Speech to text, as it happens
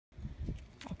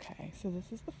So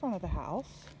this is the front of the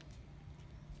house.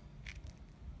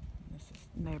 This is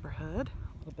the neighborhood,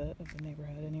 a little bit of the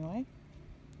neighborhood anyway.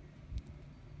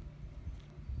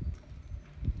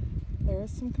 There is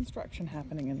some construction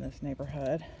happening in this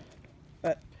neighborhood,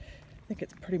 but I think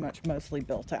it's pretty much mostly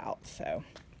built out. So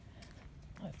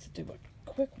let's do a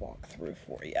quick walkthrough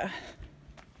for you.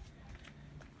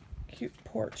 Cute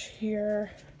porch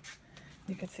here.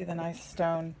 You can see the nice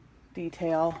stone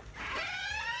detail.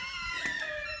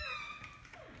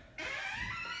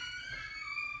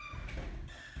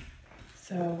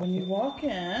 So when you walk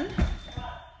in,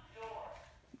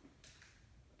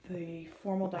 the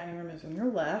formal dining room is on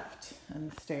your left, and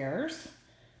the stairs.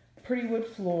 Pretty wood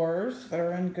floors that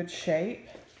are in good shape.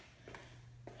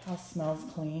 House smells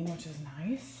clean, which is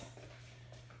nice.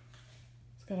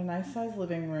 It's got a nice sized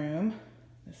living room.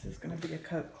 This is going to be a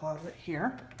coat closet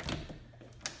here.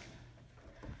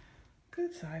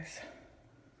 Good size.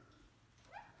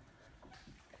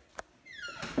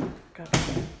 Got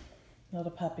some little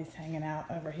puppies hanging out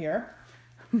over here.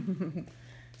 And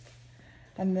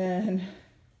then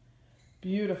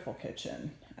beautiful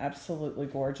kitchen, absolutely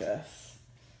gorgeous.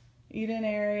 Eat-in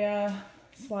area,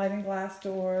 sliding glass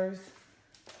doors.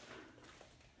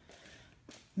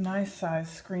 Nice size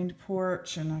screened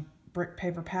porch and a brick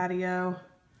paver patio.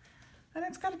 And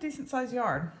it's got a decent sized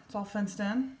yard. It's all fenced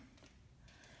in.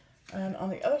 And on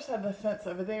the other side of the fence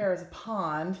over there is a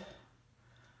pond.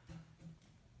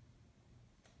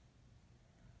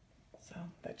 So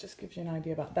that just gives you an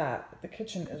idea about that. But the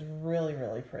kitchen is really,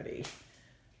 really pretty.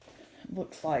 It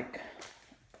looks like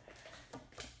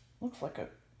a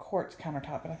quartz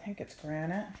countertop, but I think it's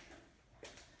granite.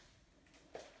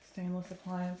 Stainless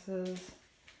appliances.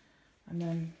 And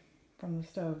then from the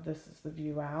stove, this is the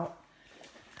view out.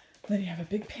 Then you have a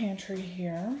big pantry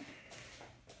here,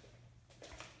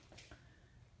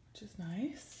 which is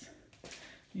nice.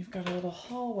 You've got a little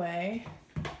hallway.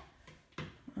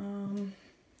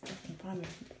 I can find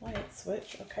the light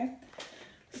switch. Okay.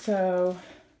 So,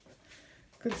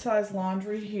 good sized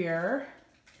laundry here.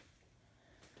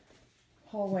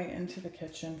 Hallway into the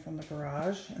kitchen from the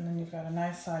garage. And then you've got a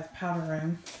nice sized powder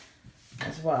room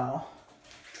as well.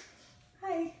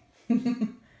 Hi.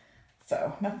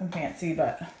 So, nothing fancy,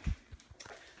 but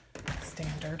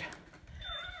standard.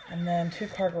 And then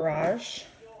 2-car garage.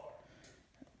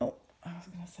 Oh, I was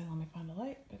going to say let me find a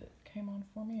light, but it came on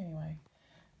for me anyway.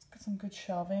 It's got some good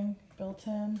shelving built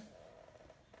in.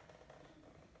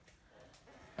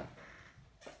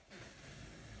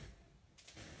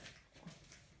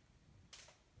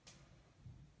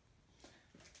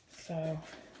 So,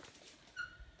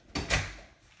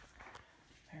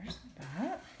 there's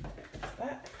that. So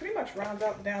that pretty much rounds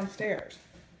out the downstairs.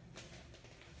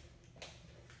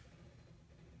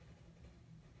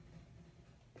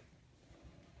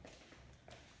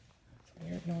 It's a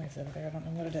weird noise over there. I don't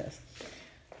know what it is.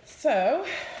 So,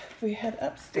 if we head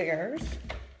upstairs,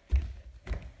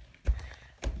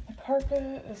 the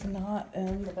carpet is not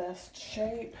in the best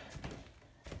shape.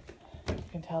 You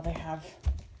can tell they have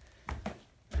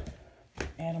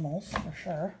animals for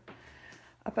sure.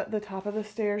 Up at the top of the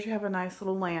stairs, you have a nice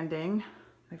little landing.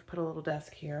 They've put a little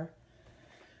desk here.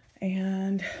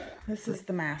 And this is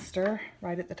the master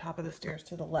right at the top of the stairs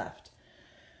to the left.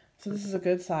 So this is a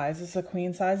good size. This is a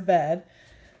queen size bed,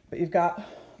 but you've got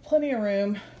plenty of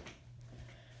room.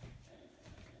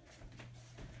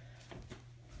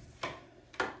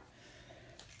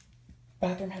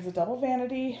 Bathroom has a double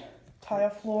vanity, tile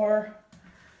floor,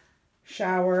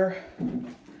 shower,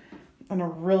 and a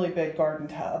really big garden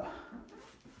tub.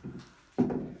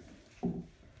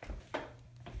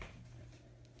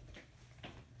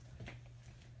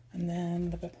 And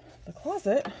then the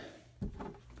closet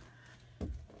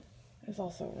is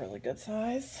also a really good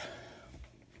size.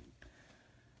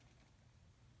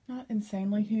 Not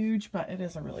insanely huge, but it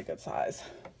is a really good size.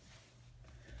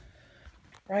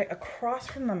 Right across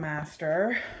from the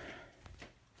master,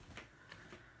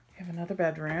 you have another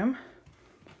bedroom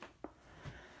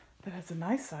that has a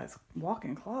nice size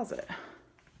walk-in closet.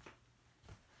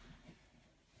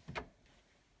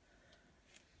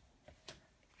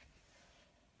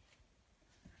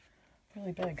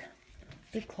 Really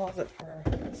big closet for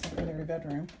a secondary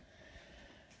bedroom.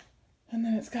 And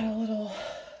then it's got a little,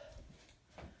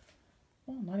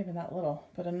 well, not even that little,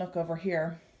 but a nook over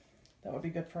here that would be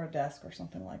good for a desk or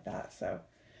something like that. So,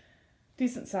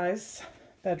 decent size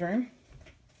bedroom.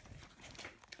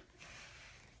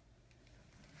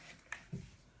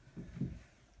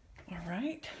 All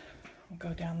right, we'll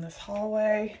go down this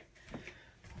hallway,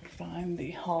 find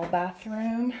the hall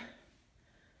bathroom.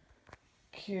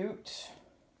 Cute.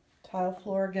 Tile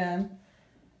floor again.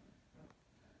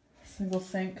 Single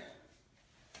sink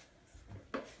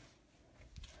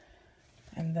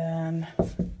And then,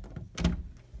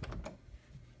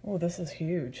 oh, this is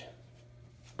huge.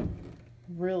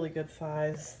 Really good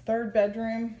size. Third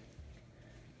bedroom.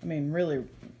 I mean, really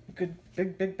good,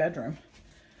 big bedroom.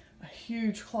 A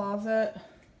huge closet.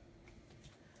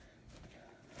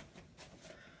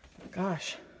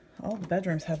 Gosh, all the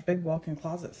bedrooms have big walk-in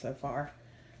closets so far.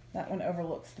 That one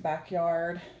overlooks the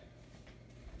backyard.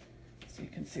 So you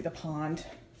can see the pond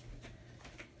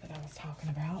that I was talking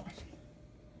about.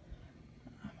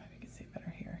 Maybe you can see it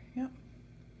better here. Yep.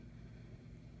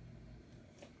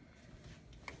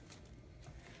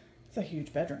 It's a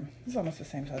huge bedroom. It's almost the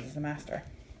same size as the master.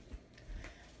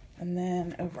 And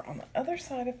then over on the other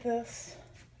side of this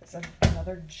is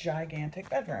another gigantic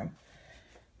bedroom.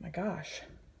 My gosh.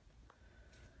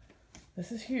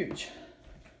 This is huge.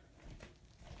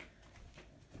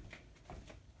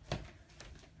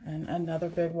 And another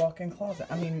big walk-in closet.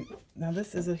 I mean, now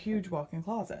this is a huge walk-in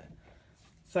closet.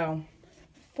 So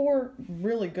 4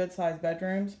 really good sized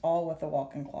bedrooms, all with a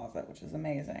walk-in closet, which is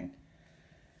amazing.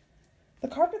 The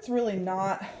carpet's really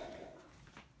not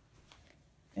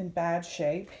in bad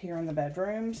shape here in the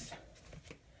bedrooms.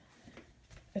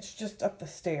 It's just up the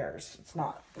stairs. It's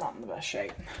not in the best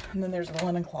shape. And then there's a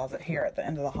linen closet here at the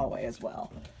end of the hallway as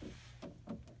well.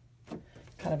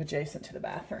 Kind of adjacent to the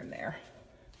bathroom there.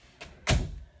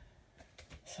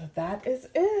 So that is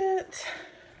it.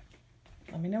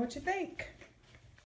 Let me know what you think.